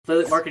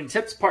Affiliate Marketing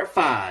Tips Part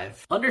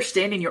 5.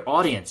 Understanding your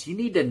audience. You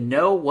need to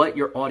know what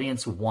your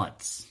audience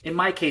wants. In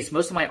my case,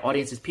 most of my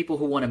audience is people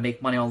who want to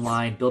make money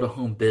online, build a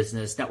home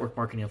business, network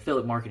marketing,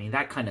 affiliate marketing,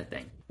 that kind of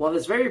thing. While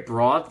it's very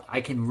broad,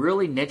 I can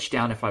really niche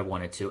down if I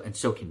wanted to, and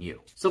so can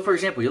you. So for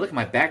example, you look at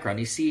my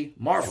background, you see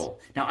Marvel.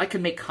 Now I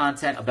can make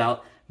content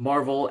about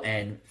Marvel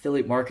and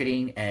affiliate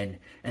marketing and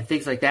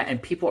things like that,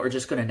 and people are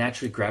just going to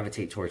naturally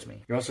gravitate towards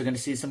me. You're also going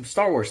to see some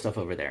Star Wars stuff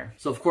over there.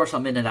 So of course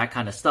I'm into that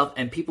kind of stuff,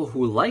 and people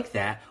who like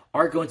that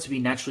are going to be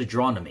naturally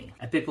drawn to me.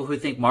 And people who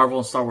think Marvel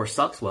and Star Wars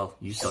sucks, well,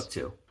 you suck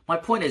too. My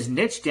point is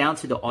niche down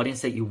to the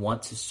audience that you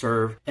want to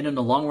serve, and in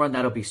the long run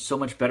that'll be so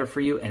much better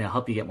for you and it'll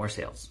help you get more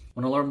sales.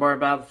 Want to learn more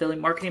about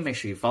affiliate marketing? Make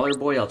sure you follow your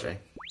boy LJ.